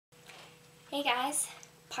Hey guys,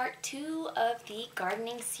 part 2 of the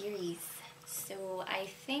gardening series. So I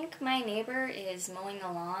think my neighbor is mowing the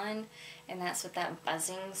lawn and that's what that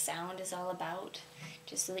buzzing sound is all about,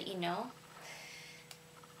 just so that you know.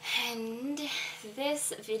 And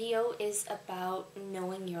this video is about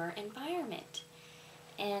knowing your environment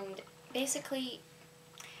and basically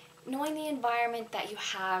knowing the environment that you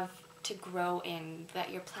have to grow in,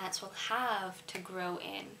 that your plants will have to grow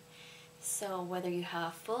in. So whether you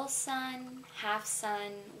have full sun, half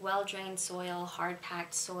sun, well-drained soil,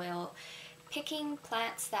 hard-packed soil, picking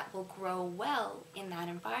plants that will grow well in that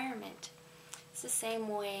environment. It's the same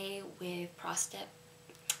way with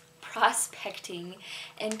prospecting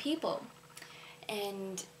and people,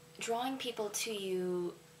 and drawing people to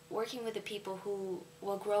you, working with the people who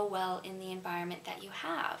will grow well in the environment that you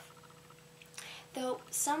have. Though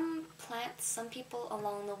some plants, some people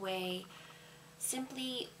along the way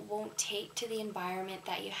simply won't take to the environment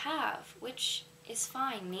that you have, which is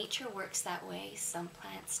fine. Nature works that way. Some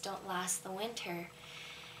plants don't last the winter.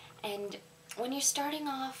 And when you're starting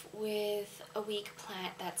off with a weak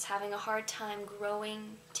plant that's having a hard time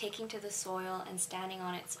growing, taking to the soil, and standing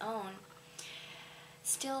on its own,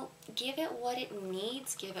 still give it what it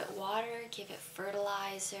needs. Give it water, give it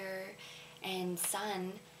fertilizer and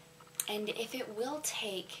sun, and if it will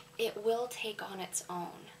take on its own.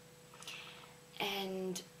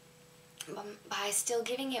 And by still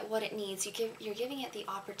giving it what it needs, you're giving it the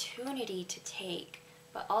opportunity to take,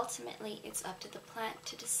 but ultimately it's up to the plant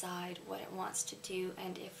to decide what it wants to do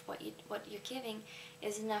and if what you're giving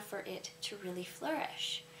is enough for it to really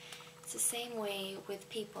flourish. It's the same way with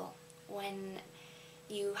people. When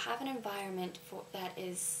you have an environment that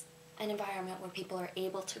is an environment where people are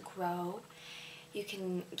able to grow, you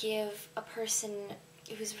can give a person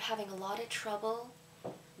who's having a lot of trouble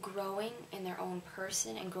growing in their own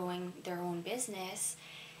person and growing their own business,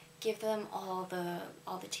 give them all the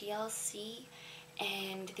TLC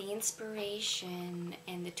and the inspiration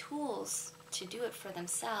and the tools to do it for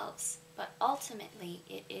themselves. But ultimately,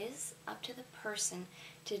 it is up to the person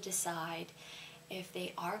to decide if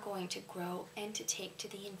they are going to grow and to take to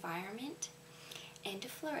the environment and to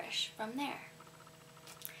flourish from there.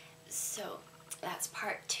 So that's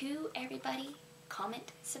part 2, everybody.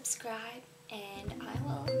 Comment, subscribe, and I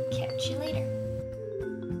will catch you later.